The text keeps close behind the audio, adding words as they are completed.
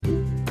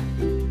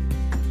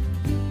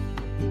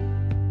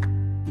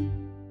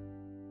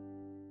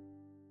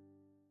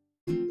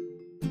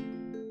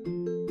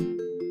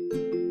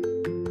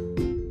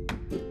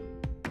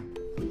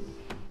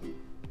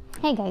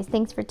Hey guys,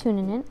 thanks for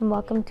tuning in and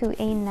welcome to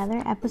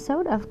another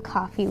episode of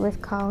Coffee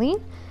with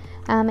Colleen.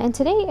 And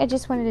today I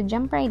just wanted to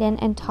jump right in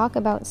and talk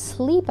about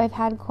sleep. I've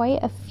had quite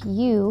a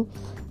few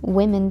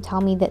women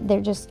tell me that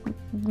they're just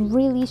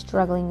really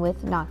struggling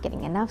with not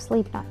getting enough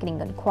sleep, not getting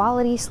good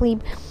quality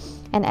sleep,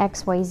 and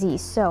XYZ.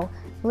 So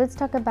let's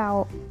talk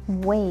about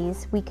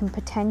ways we can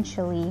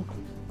potentially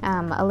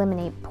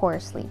eliminate poor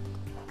sleep.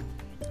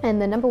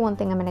 And the number one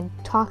thing I'm going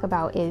to talk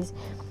about is,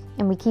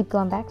 and we keep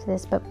going back to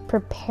this, but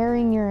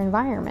preparing your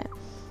environment.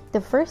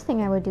 The first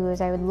thing I would do is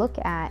I would look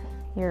at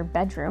your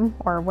bedroom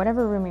or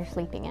whatever room you're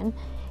sleeping in,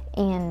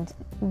 and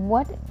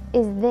what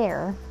is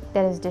there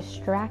that is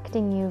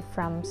distracting you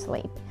from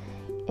sleep?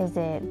 Is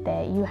it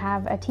that you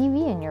have a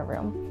TV in your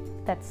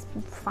room? That's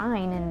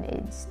fine, and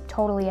it's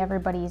totally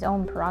everybody's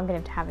own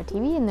prerogative to have a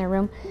TV in their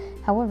room.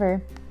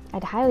 However,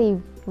 I'd highly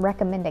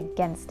recommend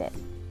against it,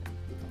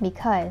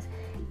 because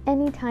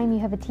anytime you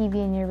have a TV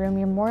in your room,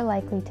 you're more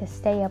likely to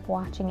stay up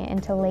watching it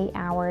until late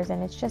hours,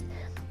 and it's just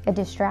a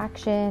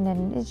distraction,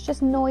 and it's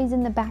just noise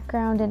in the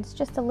background, and it's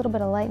just a little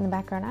bit of light in the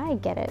background. I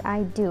get it,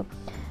 I do.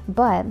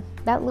 But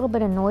that little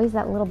bit of noise,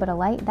 that little bit of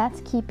light,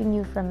 that's keeping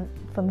you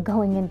from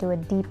going into a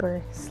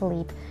deeper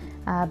sleep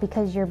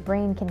because your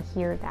brain can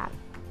hear that.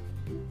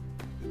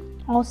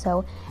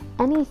 Also,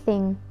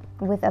 anything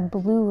with a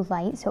blue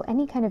light, so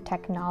any kind of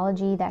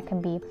technology that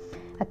can be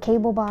a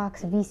cable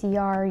box, a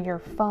VCR, your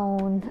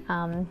phone,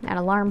 an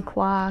alarm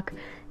clock,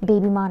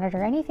 baby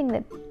monitor, anything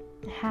that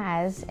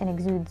has and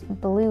exudes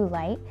blue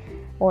light,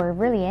 or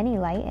really any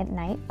light at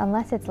night,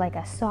 unless it's like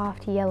a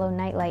soft yellow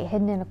nightlight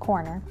hidden in a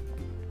corner,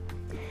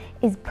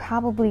 is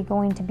probably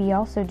going to be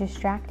also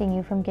distracting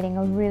you from getting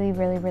a really,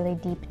 really, really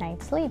deep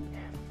night's sleep,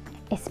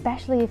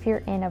 especially if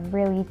you're in a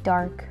really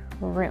dark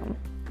room,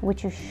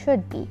 which you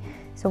should be.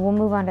 So we'll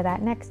move on to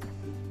that next.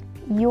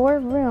 Your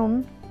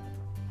room,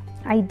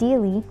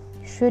 ideally,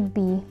 should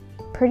be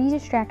pretty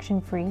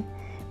distraction-free,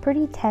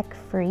 pretty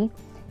tech-free,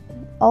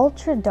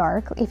 ultra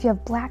dark. If you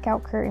have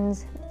blackout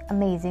curtains,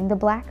 amazing. The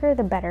blacker,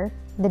 the better.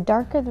 The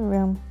darker the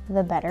room,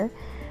 the better.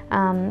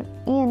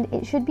 And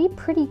it should be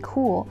pretty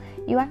cool.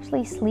 You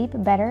actually sleep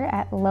better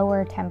at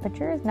lower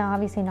temperatures. Now,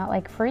 obviously not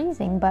like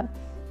freezing, but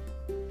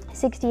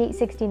 68,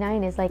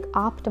 69 is like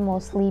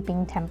optimal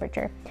sleeping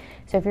temperature.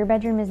 So if your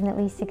bedroom isn't at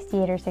least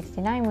 68 or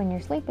 69 when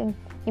you're sleeping,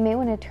 you may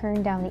want to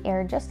turn down the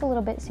air just a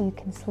little bit so you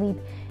can sleep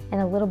in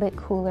a little bit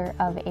cooler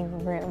of a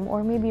room,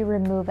 or maybe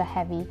remove a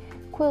heavy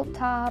quilt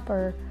top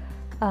or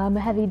a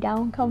heavy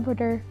down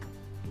comforter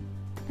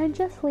and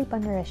just sleep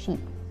under a sheet.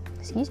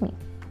 Excuse me.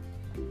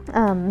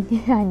 I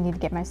need to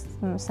get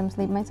some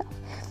sleep myself.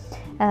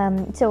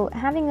 So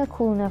having a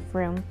cool enough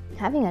room,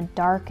 having a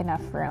dark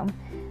enough room,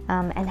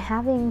 and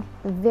having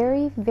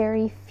very,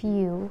 very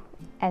few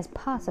as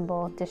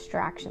possible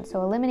distractions.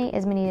 So eliminate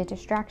as many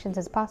distractions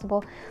as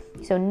possible.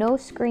 So no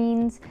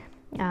screens,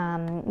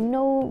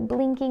 no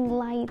blinking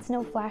lights,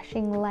 no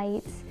flashing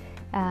lights.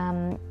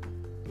 And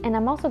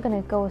I'm also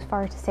going to go as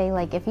far as to say,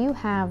 like, if you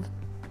have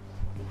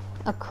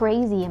a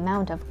crazy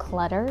amount of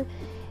clutter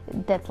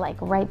that's like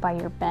right by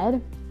your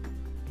bed,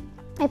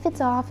 if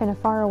it's off in a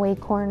faraway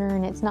corner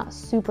and it's not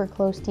super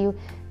close to you,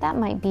 that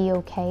might be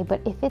okay. But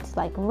if it's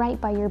like right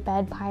by your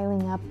bed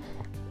piling up,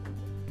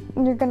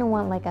 you're going to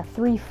want like a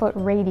 3-foot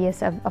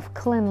radius of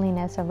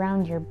cleanliness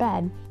around your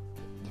bed,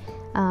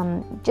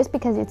 just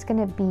because it's going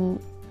to be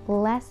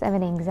less of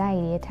an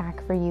anxiety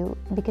attack for you,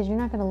 because you're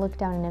not going to look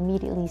down and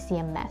immediately see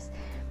a mess.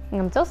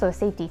 It's also a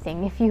safety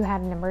thing. If you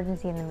had an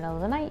emergency in the middle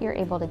of the night, you're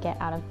able to get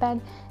out of bed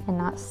and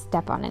not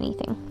step on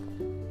anything.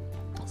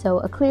 So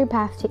a clear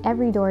path to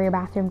every door, your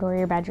bathroom door,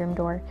 your bedroom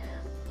door,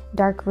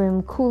 dark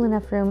room, cool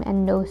enough room,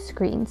 and no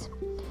screens.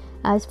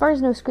 As far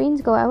as no screens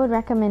go, I would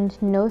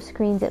recommend no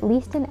screens at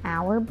least an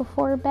hour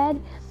before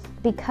bed,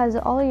 because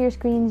all of your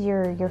screens,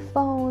 your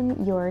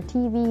phone, your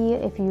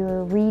TV, if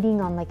you're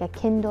reading on like a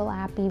Kindle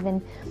app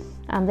even,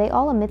 they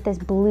all emit this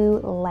blue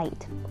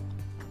light.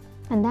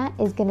 And that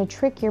is going to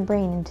trick your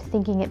brain into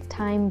thinking it's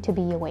time to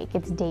be awake.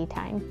 It's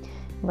daytime,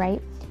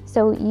 right?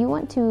 So you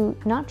want to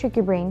not trick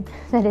your brain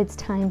that it's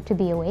time to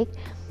be awake.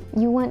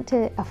 You want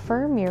to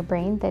affirm your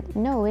brain that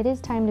no, it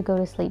is time to go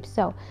to sleep.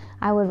 So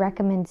I would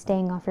recommend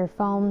staying off your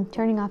phone,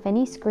 turning off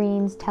any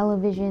screens,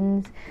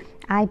 televisions,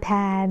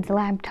 iPads,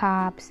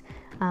 laptops,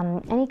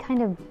 any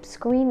kind of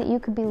screen that you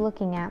could be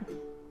looking at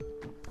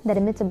that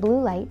emits a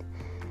blue light,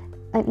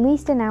 at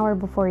least an hour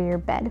before your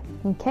bed.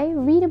 Okay,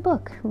 read a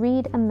book,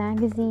 read a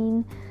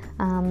magazine.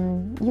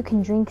 You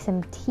can drink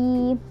some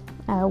tea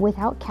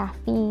without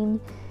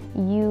caffeine.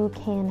 You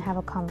can have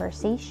a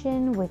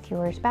conversation with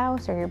your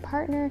spouse or your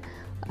partner.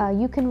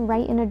 You can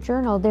write in a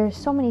journal. There's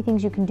so many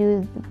things you can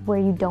do where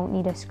you don't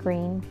need a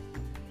screen.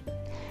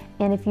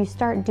 And if you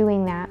start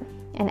doing that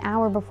an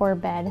hour before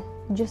bed,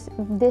 just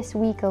this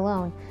week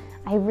alone,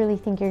 I really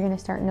think you're going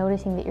to start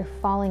noticing that you're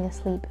falling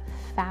asleep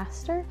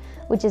faster,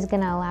 which is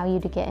going to allow you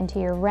to get into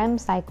your REM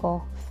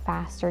cycle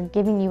faster,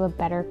 giving you a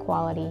better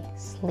quality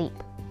sleep.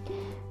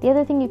 The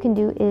other thing you can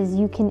do is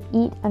you can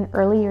eat an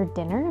earlier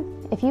dinner.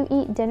 If you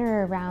eat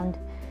dinner around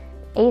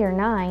 8 or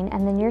 9,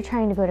 and then you're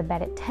trying to go to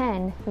bed at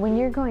 10, when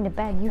you're going to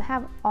bed, you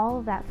have all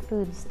of that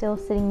food still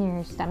sitting in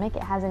your stomach.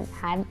 It hasn't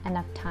had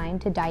enough time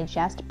to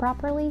digest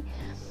properly.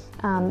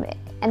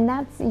 And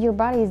that's, your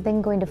body is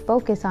then going to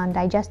focus on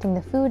digesting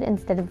the food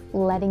instead of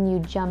letting you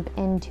jump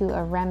into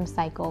a REM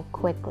cycle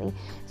quickly.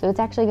 So it's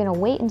actually going to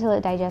wait until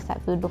it digests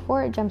that food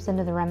before it jumps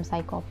into the REM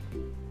cycle.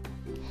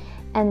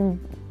 And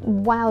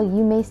while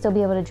you may still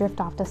be able to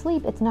drift off to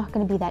sleep, it's not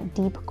going to be that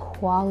deep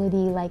quality,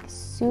 like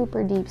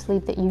super deep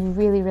sleep that you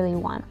really, really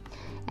want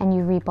and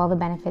you reap all the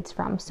benefits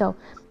from. So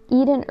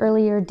eat an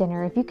earlier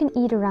dinner. If you can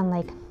eat around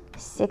like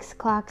 6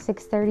 o'clock,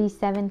 6:30,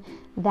 7,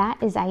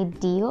 that is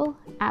ideal,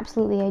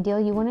 absolutely ideal.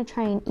 You want to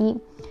try and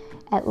eat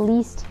at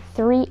least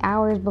 3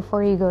 hours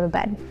before you go to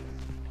bed.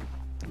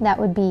 That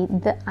would be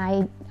the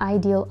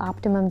ideal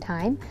optimum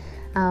time.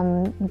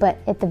 But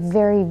at the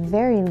very,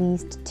 very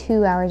least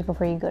 2 hours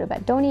before you go to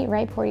bed. Don't eat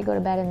right before you go to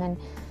bed and then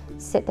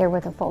sit there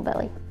with a full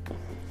belly.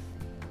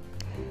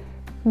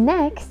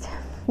 Next,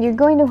 you're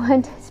going to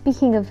want,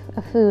 speaking of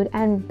food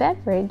and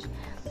beverage,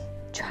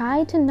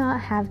 try to not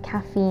have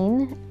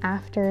caffeine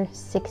after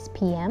 6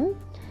 p.m.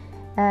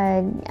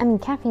 I mean,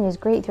 caffeine is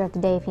great throughout the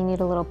day if you need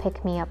a little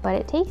pick-me-up, but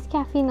it takes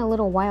caffeine a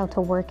little while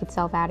to work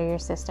itself out of your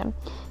system.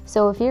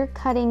 So if you're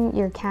cutting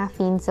your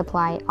caffeine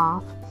supply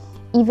off,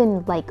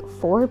 even like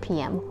 4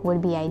 p.m.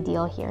 would be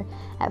ideal here.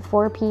 At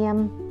 4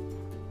 p.m.,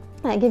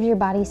 that gives your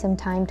body some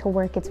time to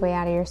work its way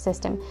out of your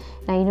system.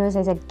 Now, you notice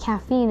I said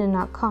caffeine and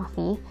not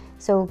coffee.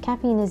 So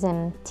caffeine is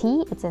in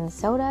tea, it's in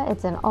soda,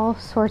 it's in all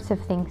sorts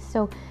of things.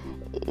 So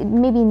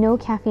maybe no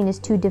caffeine is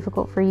too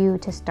difficult for you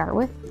to start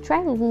with.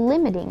 Try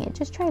limiting it.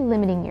 Just try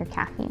limiting your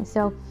caffeine.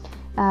 So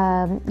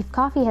if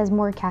coffee has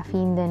more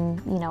caffeine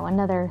than,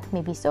 another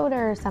maybe soda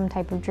or some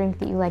type of drink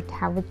that you like to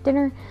have with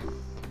dinner,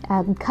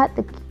 cut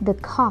the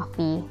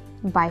coffee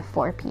by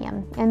 4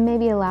 p.m. and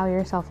maybe allow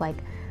yourself like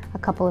a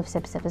couple of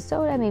sips of a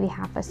soda, maybe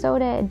half a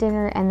soda at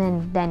dinner,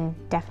 and then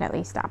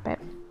definitely stop it.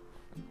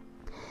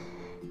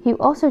 You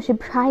also should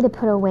try to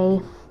put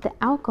away the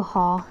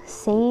alcohol,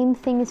 same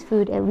thing as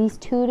food, at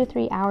least 2 to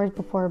 3 hours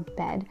before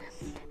bed,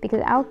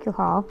 because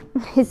alcohol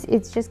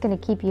it's just going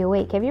to keep you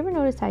awake. Have you ever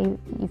noticed how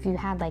if you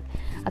had like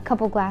a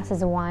couple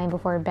glasses of wine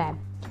before bed,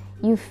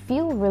 you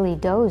feel really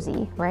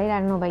dozy, right? I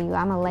don't know about you,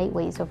 I'm a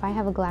lightweight, so if I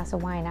have a glass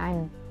of wine,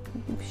 I'm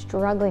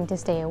struggling to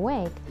stay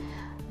awake,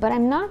 but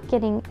I'm not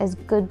getting as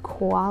good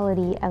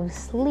quality of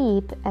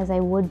sleep as I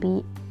would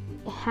be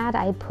had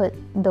I put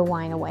the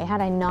wine away,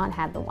 had I not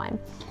had the wine.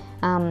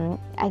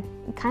 I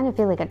kind of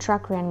feel like a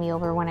truck ran me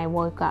over when I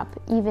woke up,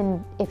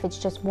 even if it's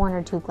just 1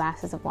 or 2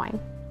 glasses of wine.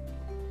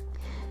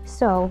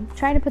 So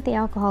try to put the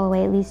alcohol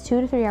away at least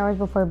 2 to 3 hours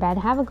before bed.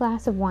 Have a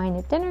glass of wine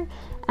at dinner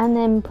and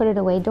then put it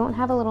away. Don't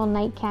have a little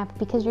nightcap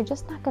because you're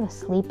just not going to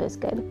sleep as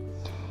good.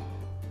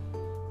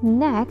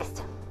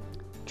 Next,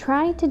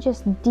 try to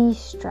just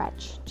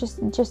de-stretch,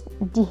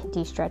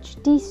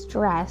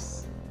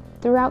 de-stress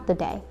throughout the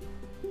day.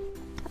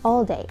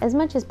 All day, as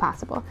much as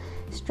possible.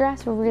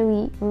 Stress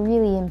really,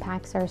 really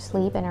impacts our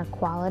sleep and our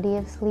quality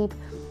of sleep.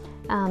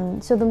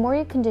 So the more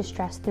you can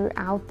distress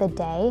throughout the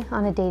day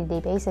on a day-to-day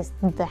basis,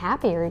 the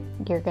happier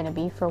you're going to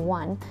be, for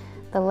one,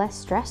 the less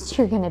stressed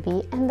you're going to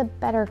be, and the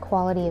better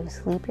quality of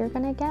sleep you're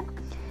going to get.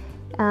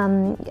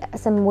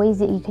 Some ways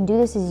that you can do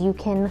this is you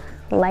can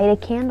light a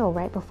candle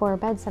right before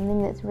bed,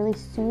 something that's really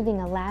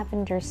soothing, a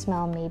lavender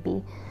smell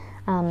maybe.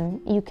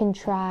 You can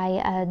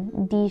try a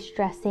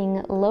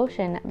de-stressing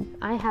lotion.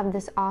 I have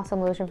this awesome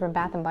lotion from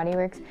Bath & Body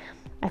Works.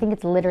 I think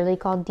it's literally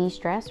called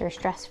De-Stress or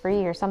Stress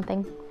Free or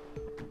something.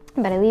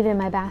 But I leave it in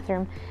my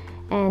bathroom.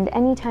 And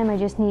anytime I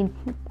just need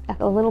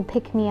a little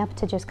pick-me-up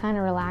to just kind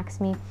of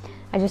relax me,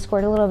 I just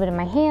squirt a little bit in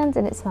my hands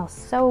and it smells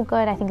so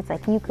good. I think it's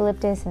like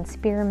eucalyptus and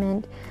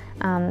spearmint.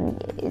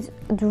 It's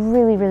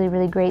really, really,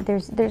 really great.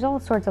 There's all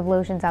sorts of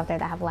lotions out there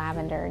that have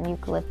lavender and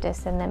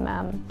eucalyptus in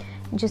them,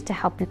 just to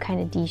help you kind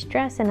of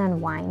de-stress and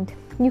unwind.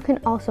 You can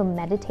also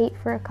meditate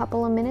for a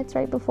couple of minutes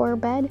right before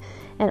bed,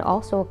 and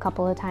also a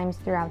couple of times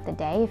throughout the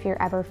day if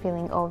you're ever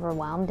feeling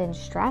overwhelmed and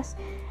stressed,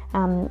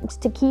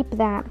 to keep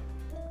that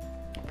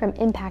from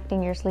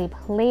impacting your sleep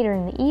later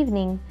in the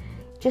evening.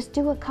 Just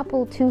do a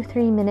couple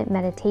 2-3 minute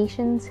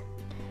meditations.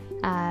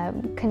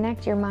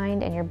 Connect your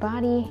mind and your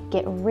body,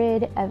 get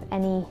rid of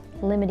any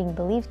limiting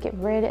beliefs, get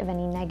rid of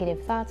any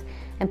negative thoughts,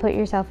 and put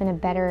yourself in a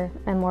better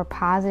and more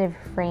positive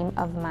frame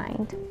of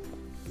mind.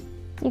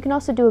 You can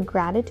also do a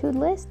gratitude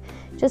list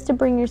just to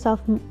bring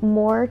yourself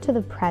more to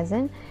the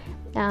present.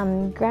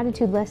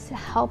 Gratitude lists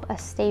help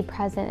us stay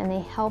present, and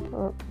they help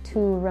to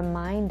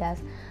remind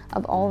us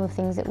of all the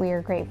things that we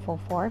are grateful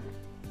for.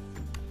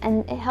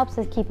 And it helps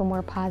us keep a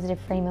more positive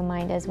frame of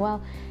mind as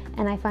well.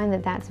 And I find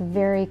that that's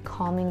very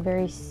calming,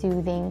 very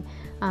soothing,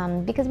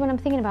 because when I'm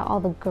thinking about all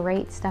the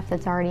great stuff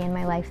that's already in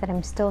my life that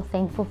I'm still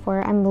thankful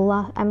for, I'm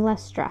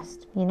less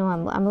stressed.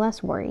 I'm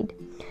less worried.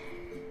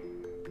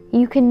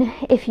 You can,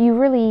 if you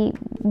really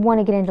want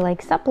to get into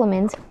like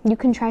supplements, you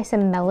can try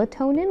some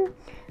melatonin.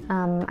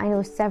 I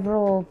know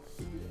several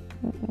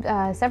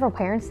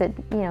parents that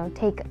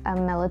take a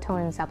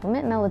melatonin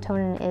supplement.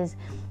 Melatonin is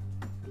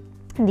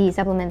the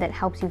supplement that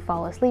helps you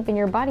fall asleep, and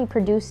your body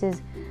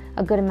produces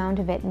a good amount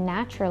of it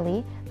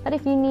naturally. But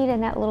if you need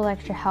that little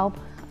extra help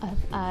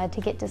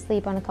to get to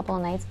sleep on a couple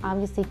of nights,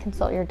 obviously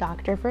consult your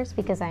doctor first,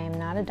 because I am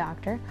not a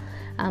doctor.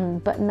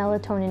 But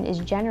melatonin is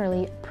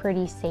generally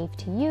pretty safe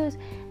to use,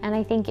 and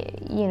I think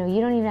you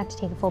don't even have to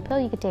take a full pill.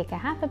 You could take a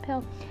half a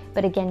pill,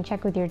 but again,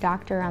 check with your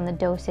doctor on the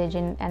dosage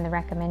and the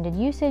recommended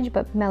usage.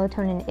 But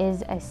melatonin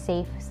is a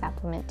safe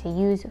supplement to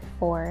use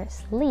for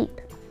sleep.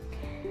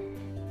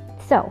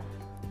 So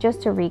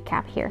just to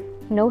recap here,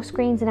 no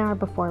screens an hour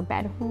before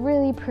bed.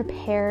 Really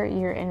prepare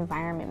your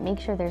environment. Make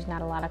sure there's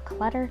not a lot of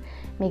clutter.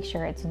 Make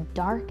sure it's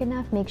dark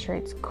enough. Make sure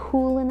it's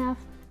cool enough.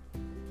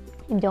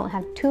 You don't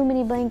have too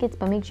many blankets,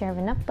 but make sure you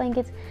have enough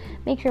blankets.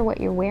 Make sure what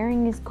you're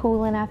wearing is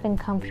cool enough and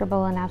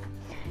comfortable enough.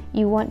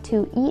 You want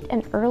to eat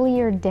an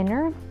earlier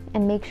dinner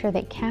and make sure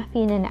that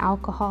caffeine and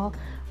alcohol,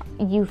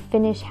 you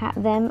finish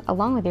them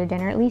along with your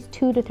dinner at least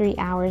 2 to 3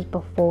 hours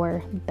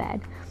before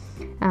bed.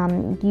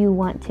 You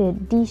want to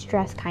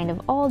de-stress kind of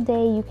all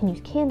day. You can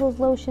use candles,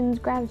 lotions,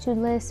 gratitude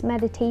lists,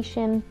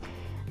 meditation,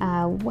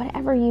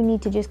 whatever you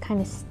need to just kind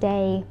of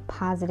stay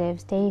positive,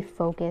 stay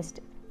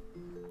focused,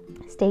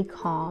 stay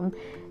calm,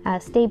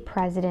 stay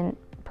present,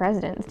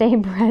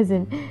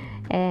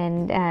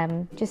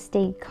 and just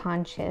stay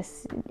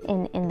conscious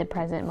in the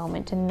present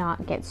moment to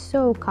not get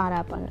so caught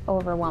up and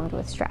overwhelmed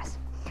with stress.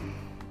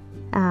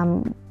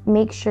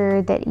 Make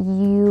sure that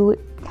you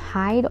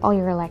hide all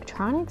your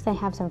electronics. I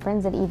have some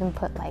friends that even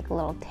put like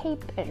little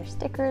tape or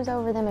stickers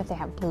over them if they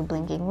have blue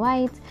blinking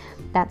lights.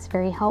 That's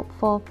very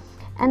helpful.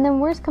 And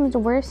then worst comes to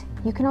worst,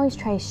 you can always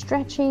try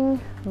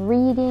stretching,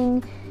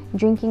 reading,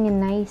 drinking a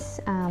nice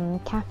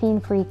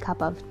caffeine-free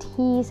cup of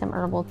tea, some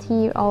herbal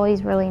tea,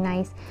 always really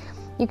nice.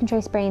 You can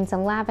try spraying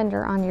some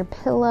lavender on your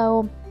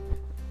pillow.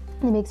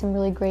 They make some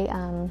really great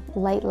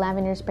light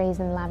lavender sprays,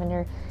 and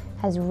lavender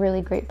has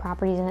really great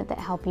properties in it that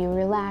help you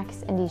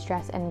relax and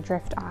de-stress and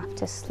drift off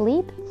to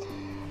sleep.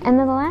 And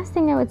then the last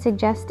thing I would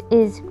suggest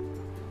is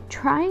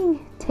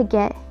trying to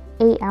get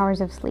 8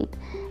 hours of sleep.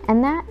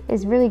 And that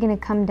is really going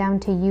to come down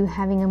to you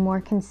having a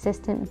more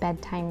consistent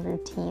bedtime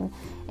routine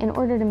in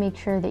order to make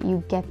sure that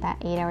you get that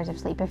 8 hours of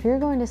sleep. If you're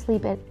going to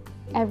sleep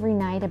every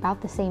night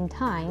about the same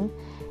time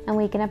and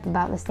waking up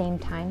about the same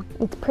time,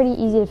 it's pretty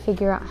easy to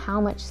figure out how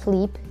much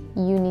sleep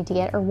you need to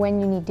get or when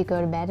you need to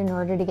go to bed in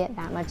order to get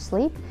that much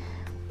sleep.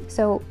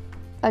 So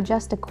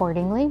adjust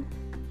accordingly.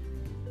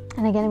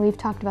 And again, we've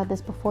talked about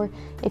this before.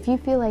 If you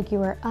feel like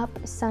you are up,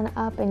 sun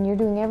up, and you're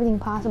doing everything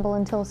possible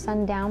until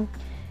sundown,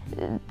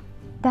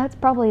 that's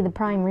probably the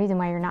prime reason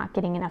why you're not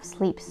getting enough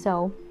sleep.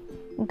 So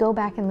go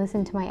back and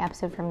listen to my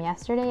episode from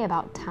yesterday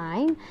about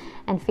time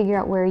and figure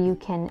out where you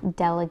can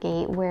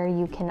delegate, where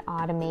you can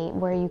automate,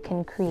 where you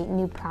can create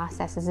new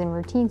processes and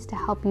routines to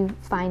help you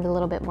find a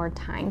little bit more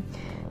time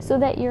so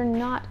that you're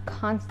not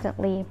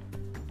constantly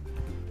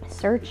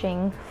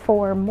searching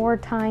for more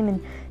time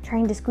and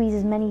trying to squeeze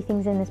as many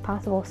things in as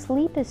possible.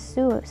 Sleep is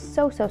so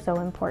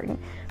important.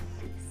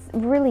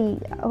 Really,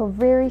 a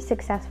very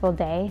successful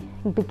day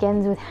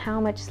begins with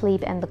how much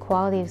sleep and the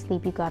quality of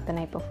sleep you got the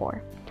night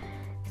before.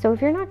 So if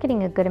you're not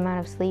getting a good amount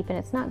of sleep and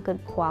it's not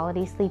good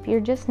quality sleep, you're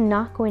just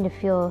not going to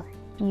feel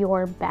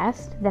your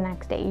best the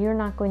next day. You're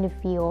not going to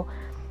feel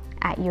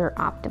at your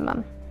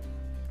optimum.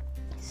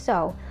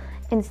 So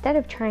instead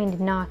of trying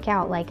to knock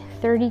out like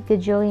 30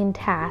 gajillion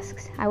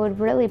tasks, I would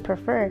really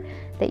prefer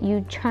that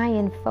you try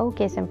and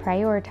focus and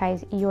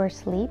prioritize your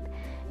sleep,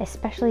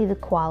 especially the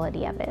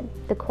quality of it,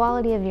 the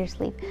quality of your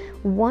sleep.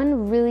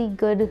 One really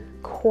good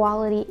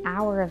quality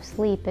hour of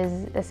sleep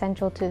is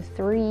essential to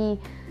 3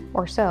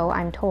 or so,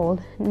 I'm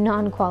told,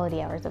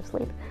 non-quality hours of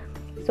sleep.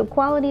 So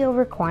quality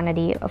over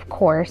quantity, of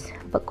course,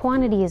 but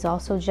quantity is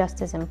also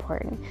just as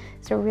important.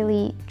 So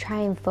really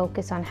try and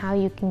focus on how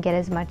you can get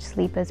as much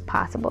sleep as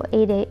possible.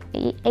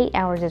 8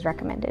 hours is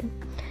recommended.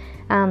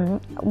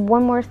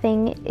 One more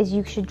thing is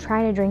you should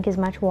try to drink as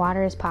much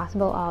water as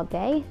possible all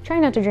day. Try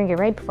not to drink it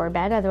right before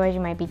bed, otherwise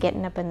you might be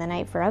getting up in the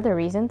night for other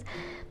reasons.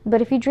 But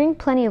if you drink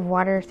plenty of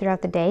water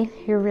throughout the day,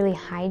 you're really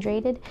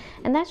hydrated,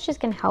 and that's just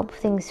going to help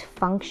things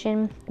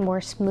function more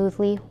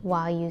smoothly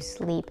while you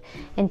sleep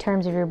in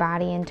terms of your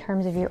body, in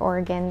terms of your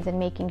organs, and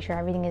making sure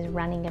everything is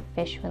running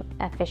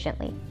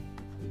efficiently.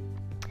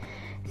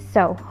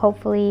 So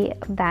hopefully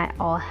that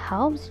all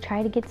helps.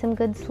 Try to get some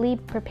good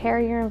sleep,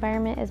 prepare your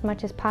environment as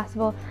much as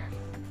possible,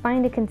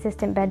 find a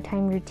consistent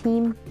bedtime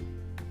routine,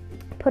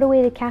 put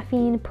away the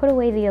caffeine, put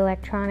away the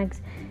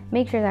electronics,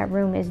 make sure that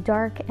room is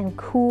dark and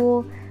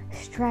cool,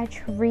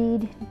 stretch,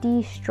 read,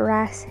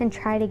 de-stress, and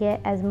try to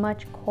get as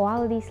much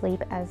quality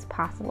sleep as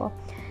possible.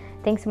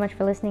 Thanks so much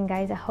for listening,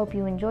 guys. I hope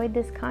you enjoyed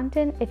this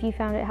content. If you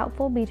found it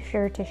helpful, be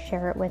sure to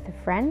share it with a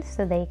friend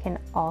so they can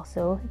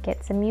also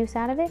get some use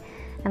out of it.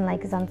 And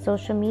like us on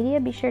social media,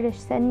 be sure to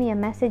send me a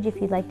message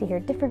if you'd like to hear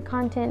different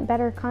content,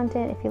 better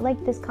content. If you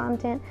like this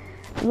content,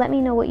 let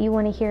me know what you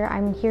want to hear.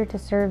 I'm here to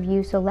serve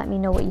you, so let me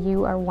know what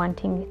you are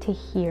wanting to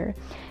hear.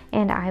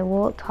 And I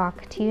will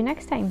talk to you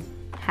next time.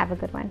 Have a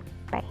good one.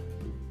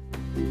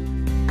 Bye.